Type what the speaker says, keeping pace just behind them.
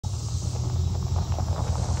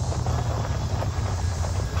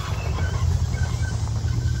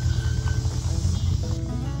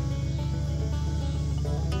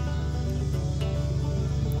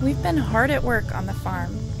We've been hard at work on the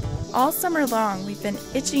farm. All summer long, we've been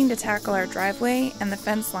itching to tackle our driveway and the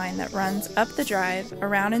fence line that runs up the drive,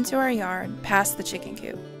 around into our yard, past the chicken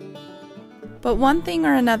coop. But one thing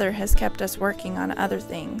or another has kept us working on other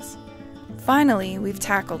things. Finally, we've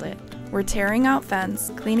tackled it. We're tearing out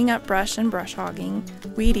fence, cleaning up brush and brush hogging,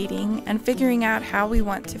 weed eating, and figuring out how we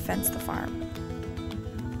want to fence the farm.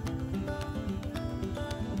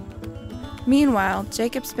 Meanwhile,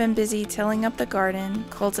 Jacob's been busy tilling up the garden,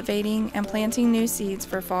 cultivating, and planting new seeds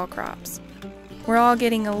for fall crops. We're all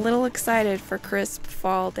getting a little excited for crisp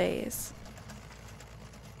fall days.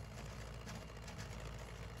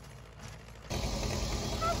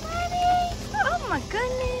 Oh my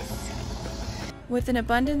goodness! With an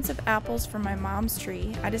abundance of apples from my mom's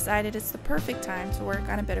tree, I decided it's the perfect time to work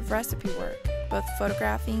on a bit of recipe work, both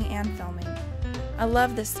photographing and filming. I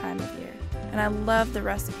love this time of year, and I love the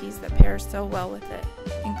recipes that pair so well with it,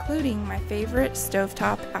 including my favorite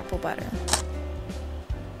stovetop apple butter.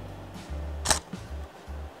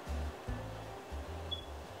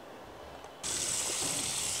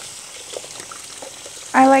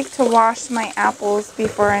 I like to wash my apples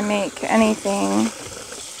before I make anything.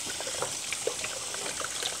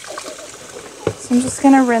 So I'm just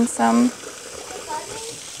going to rinse them.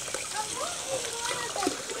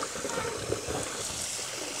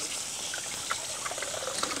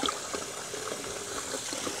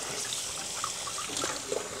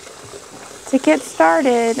 To get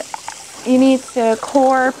started, you need to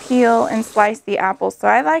core, peel, and slice the apples. So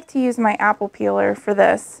I like to use my apple peeler for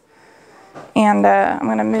this. And I'm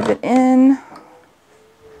going to move it in.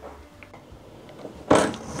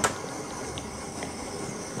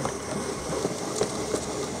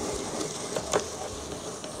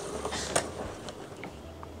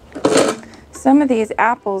 Some of these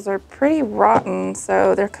apples are pretty rotten,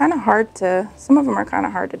 so they're kind of hard to, some of them are kind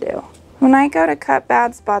of hard to do. When I go to cut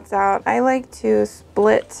bad spots out, I like to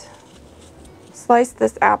slice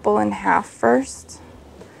this apple in half first.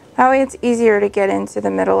 That way it's easier to get into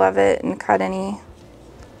the middle of it and cut any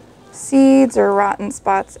seeds or rotten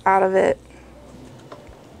spots out of it.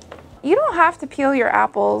 You don't have to peel your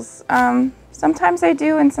apples. Sometimes I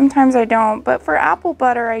do and sometimes I don't, but for apple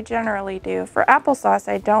butter I generally do. For applesauce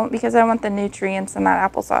I don't, because I want the nutrients in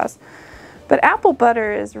that applesauce. But apple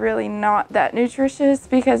butter is really not that nutritious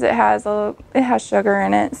because it has sugar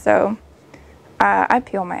in it, so I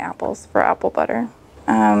peel my apples for apple butter.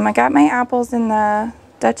 I got my apples in the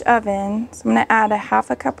Dutch oven, so I'm going to add a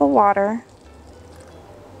half a cup of water.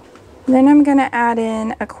 Then I'm going to add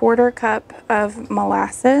in a 1/4 cup of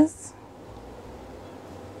molasses.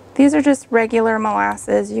 These are just regular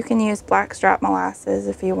molasses. You can use blackstrap molasses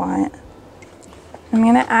if you want. I'm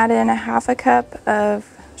going to add in a half a cup of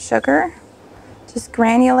sugar, just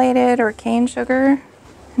granulated or cane sugar,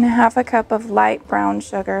 and a half a cup of light brown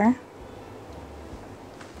sugar,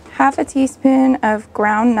 half a teaspoon of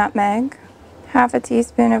ground nutmeg, half a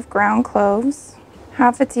teaspoon of ground cloves,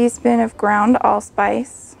 half a teaspoon of ground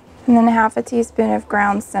allspice, and then half a teaspoon of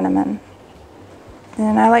ground cinnamon.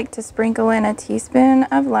 And I like to sprinkle in a teaspoon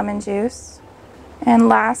of lemon juice, and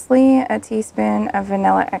lastly a teaspoon of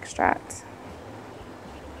vanilla extract.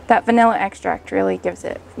 That vanilla extract really gives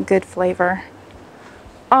it good flavor.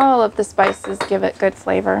 All of the spices give it good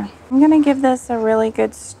flavor. I'm going to give this a really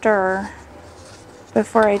good stir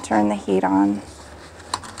before I turn the heat on.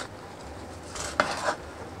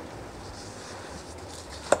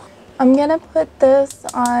 I'm going to put this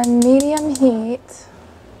on medium heat,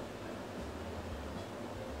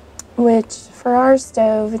 which for our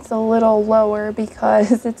stove it's a little lower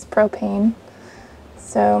because it's propane.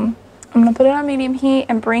 So I'm going to put it on medium heat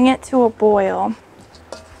and bring it to a boil,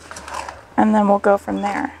 and then we'll go from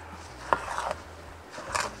there.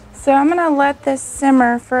 So I'm going to let this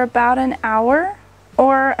simmer for about an hour,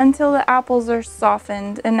 or until the apples are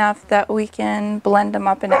softened enough that we can blend them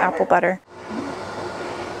up into apple butter.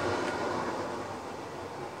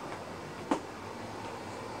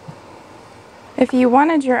 If you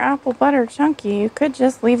wanted your apple butter chunky, you could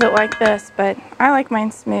just leave it like this, but I like mine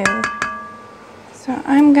smooth. So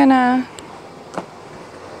I'm gonna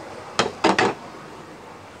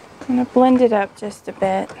blend it up just a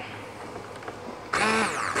bit.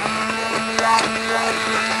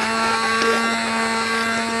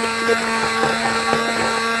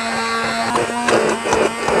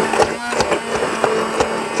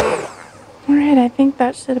 Alright, I think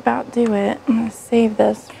that should about do it. I'm going to save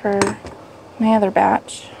this for my other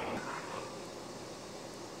batch.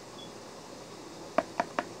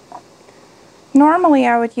 Normally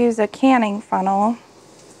I would use a canning funnel,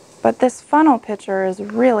 but this funnel pitcher is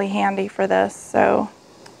really handy for this, so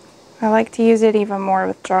I like to use it even more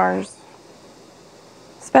with jars.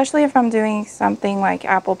 especially if I'm doing something like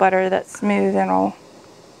apple butter that's smooth and will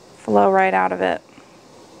flow right out of it.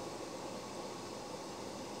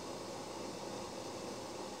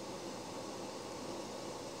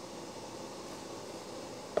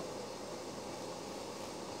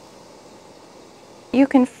 You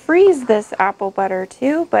can freeze this apple butter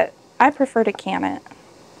too, but I prefer to can it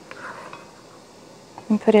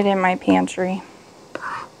and put it in my pantry.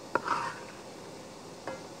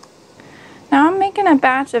 Now I'm making a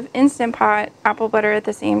batch of Instant Pot apple butter at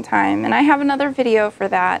the same time, and I have another video for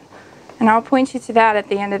that, and I'll point you to that at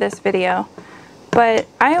the end of this video. But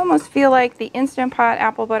I almost feel like the Instant Pot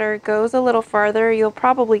apple butter goes a little farther. You'll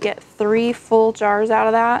probably get 3 full jars out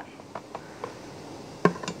of that.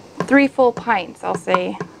 3 full pints, I'll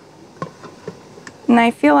say. And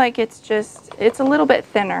I feel like it's a little bit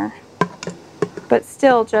thinner, but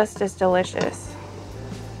still just as delicious.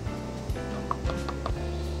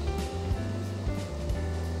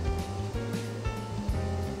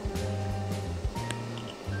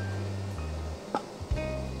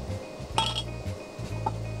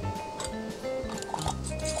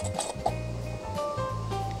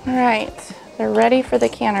 Alright, they're ready for the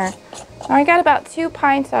canner. Now I got about 2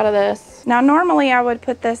 pints out of this. Now normally I would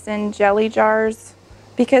put this in jelly jars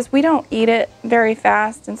because we don't eat it very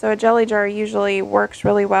fast, and so a jelly jar usually works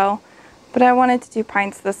really well. But I wanted to do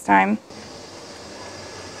pints this time.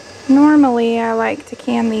 Normally I like to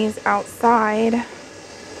can these outside,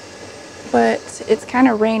 but it's kind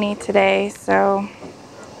of rainy today, so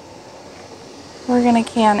we're gonna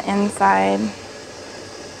can inside.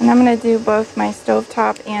 And I'm going to do both my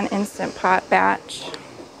Stovetop and Instant Pot batch.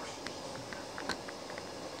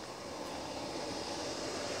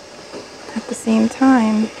 At the same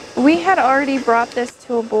time. We had already brought this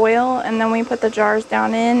to a boil, and then we put the jars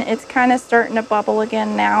down in. It's kind of starting to bubble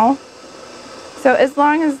again now. So as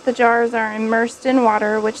long as the jars are immersed in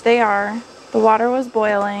water, which they are, the water was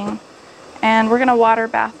boiling, and we're going to water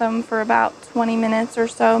bath them for about 20 minutes or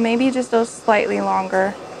so, maybe just a slightly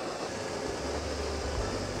longer.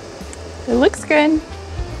 It looks good.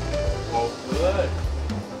 Oh, good.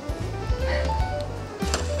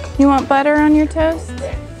 You want butter on your toast?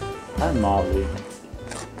 I'm Molly.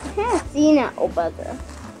 I haven't seen apple butter.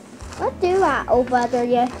 What do apple butter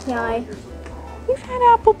yesterday? You've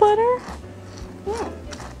had apple butter? Yeah.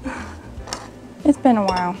 It's been a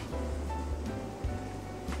while.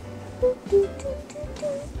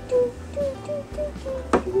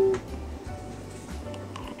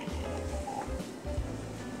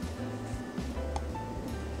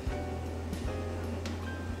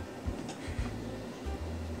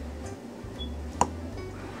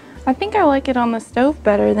 I think I like it on the stove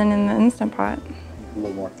better than in the Instant Pot. A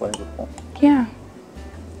little more flavorful. Yeah.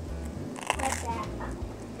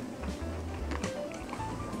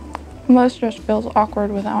 Most just feels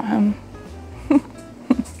awkward without him.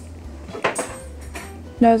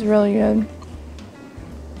 That was really good.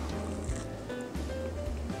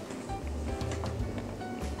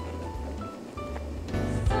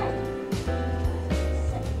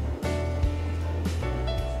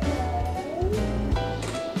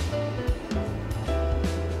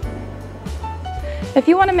 If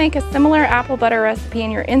you want to make a similar apple butter recipe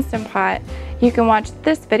in your Instant Pot, you can watch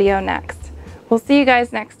this video next. We'll see you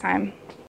guys next time.